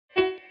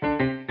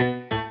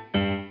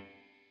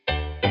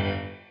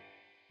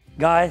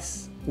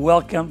Guys,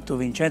 welcome to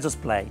Vincenzo's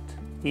Plate,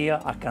 here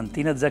at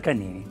Cantina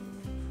Zaccagnini.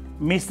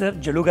 Mr.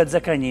 Gianluca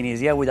Zaccagnini is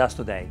here with us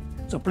today.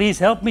 So please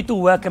help me to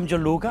welcome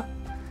Gianluca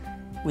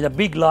with a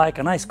big like,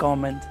 a nice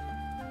comment,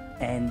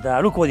 and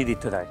look what he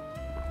did today.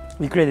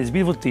 He created these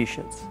beautiful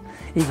t-shirts.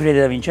 He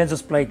created a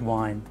Vincenzo's Plate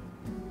wine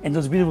and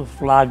those beautiful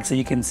flags that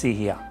you can see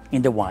here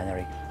in the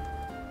winery.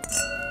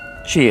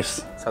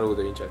 Cheers. Salute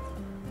Vincenzo.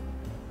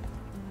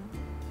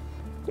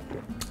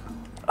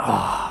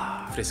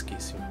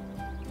 Freschissimo.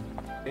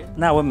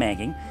 Now we're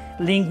making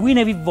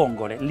linguine with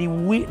vongole,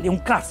 un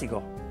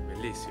classico.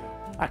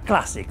 Bellissimo. A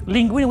classic,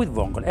 linguine with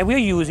vongole. And we're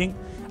using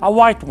a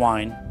white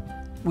wine,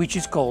 which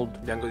is called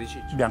Bianco di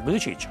Ciccio. Bianco di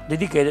Ciccio,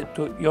 dedicated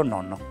to your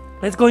nonno.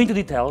 Let's go into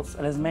details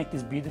and let's make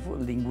this beautiful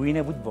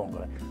linguine with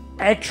vongole.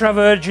 Extra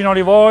virgin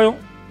olive oil.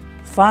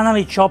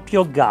 Finally chop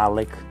your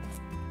garlic.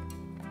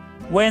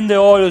 When the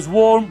oil is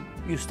warm,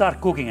 you start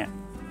cooking it.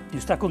 You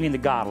start cooking the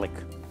garlic.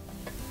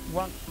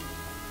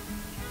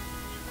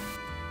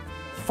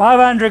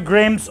 500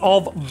 grams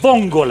of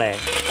vongole,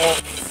 or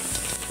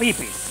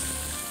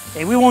pipis.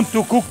 And we want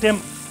to cook them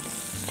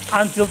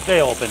until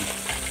they open.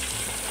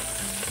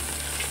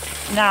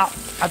 Now,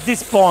 at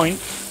this point,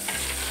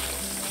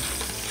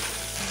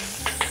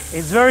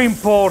 it's very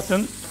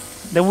important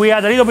that we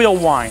add a little bit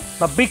of wine,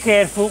 but be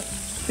careful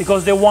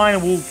because the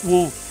wine we'll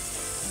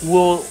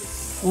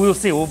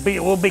see,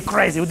 will be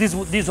crazy.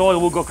 This oil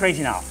will go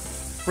crazy now.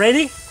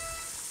 Ready?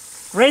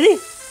 Ready?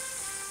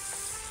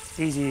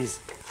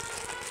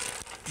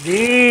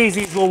 This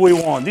is what we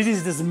want. This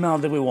is the smell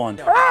that we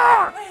want.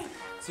 Ah!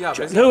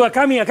 Look,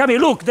 come here.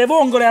 Look, the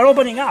vongole are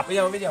opening up.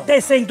 Vediamo.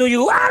 They're saying to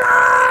you,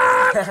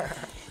 "Ah,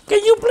 can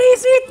you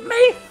please eat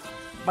me?"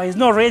 But it's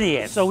not ready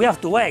yet, so we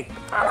have to wait.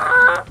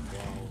 Ah!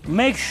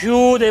 Make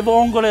sure the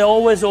vongole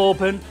always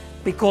open,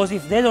 because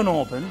if they don't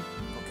open,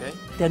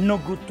 they're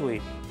not good to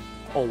eat.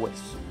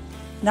 Always.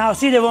 Now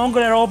see the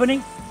vongole are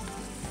opening?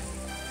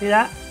 See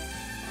that?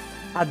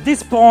 At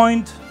this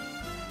point,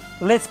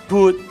 let's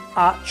put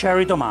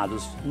cherry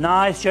tomatoes.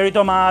 Nice cherry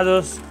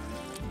tomatoes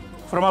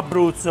from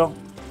Abruzzo.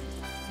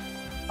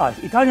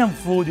 Italian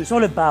food is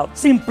all about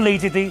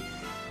simplicity,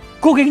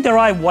 cooking the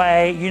right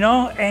way, you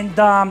know, and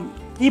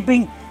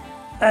keeping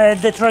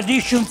the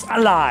traditions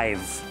alive,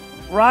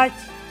 right?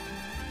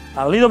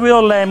 A little bit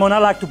of lemon. I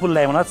like to put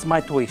lemon. That's my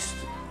twist.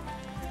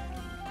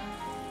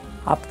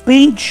 A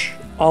pinch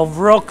of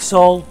rock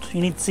salt.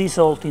 You need sea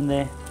salt in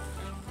there.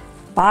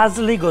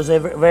 Parsley goes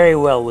very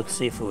well with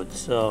seafood,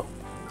 so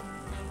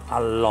a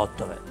lot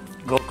of it.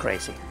 Go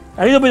crazy.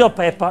 A little bit of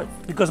pepper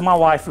because my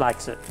wife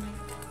likes it.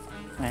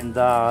 And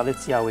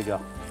let's see how we go.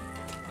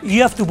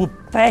 You have to put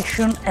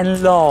passion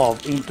and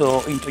love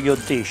into your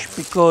dish,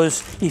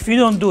 because if you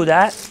don't do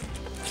that,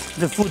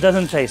 the food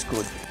doesn't taste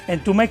good.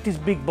 And to make these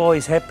big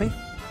boys happy,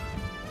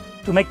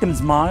 to make them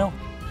smile,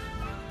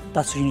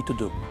 that's what you need to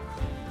do.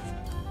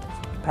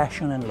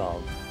 Passion and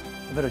love.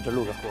 È vero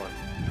Gianluca, cuore?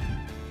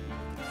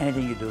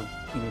 Anything you do,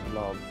 you need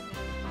love.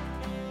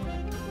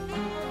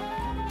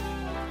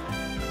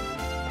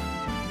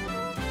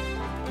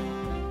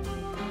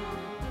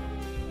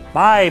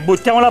 Vai,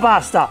 buttiamo la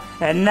pasta.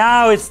 And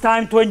now it's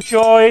time to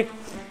enjoy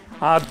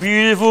a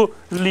beautiful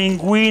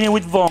linguine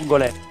with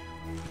vongole.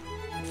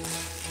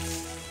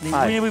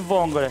 Linguine with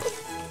vongole.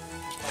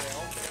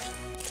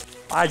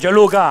 Hi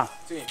Gianluca.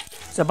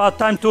 It's about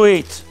time to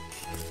eat.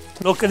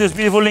 Look at this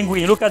beautiful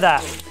linguine, look at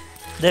that.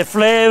 The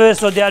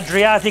flavors of the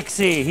Adriatic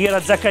Sea here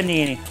at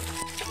Zaccagnini.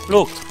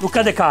 Look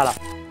at the color.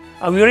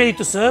 Are we ready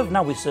to serve?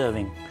 Now we're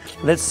serving.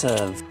 Let's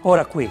serve.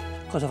 Ora qui,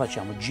 cosa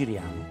facciamo?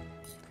 Giriamo.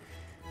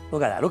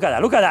 Look at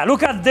that,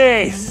 look at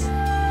this!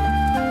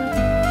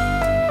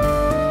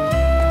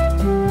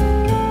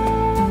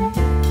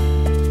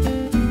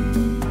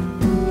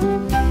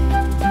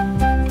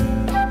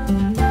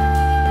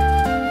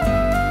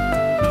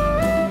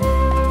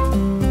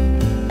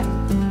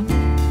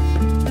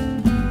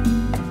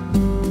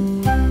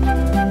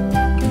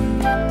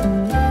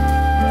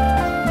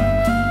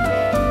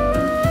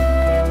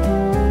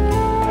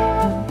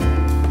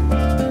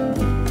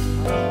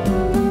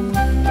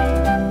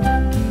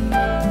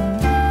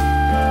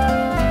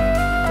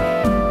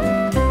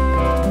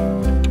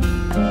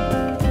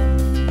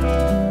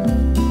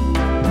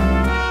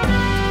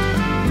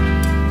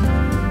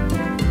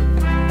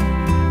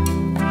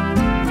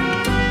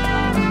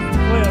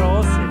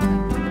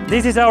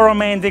 This is how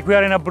romantic we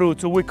are in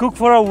Abruzzo. We cook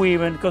for our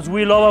women because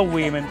we love our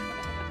women.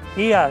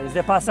 Here is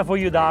the pasta for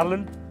you,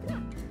 darling.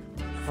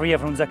 Free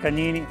from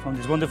Zaccagnini, from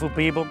these wonderful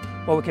people.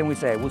 What can we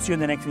say? We'll see you in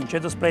the next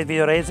Vincenzo's Plate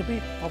video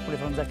recipe, hopefully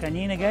from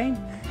Zaccagnini again.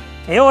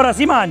 E ora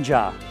si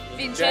mangia!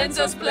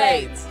 Vincenzo's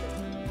Plate!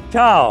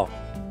 Ciao!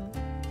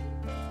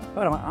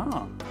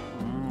 Ora,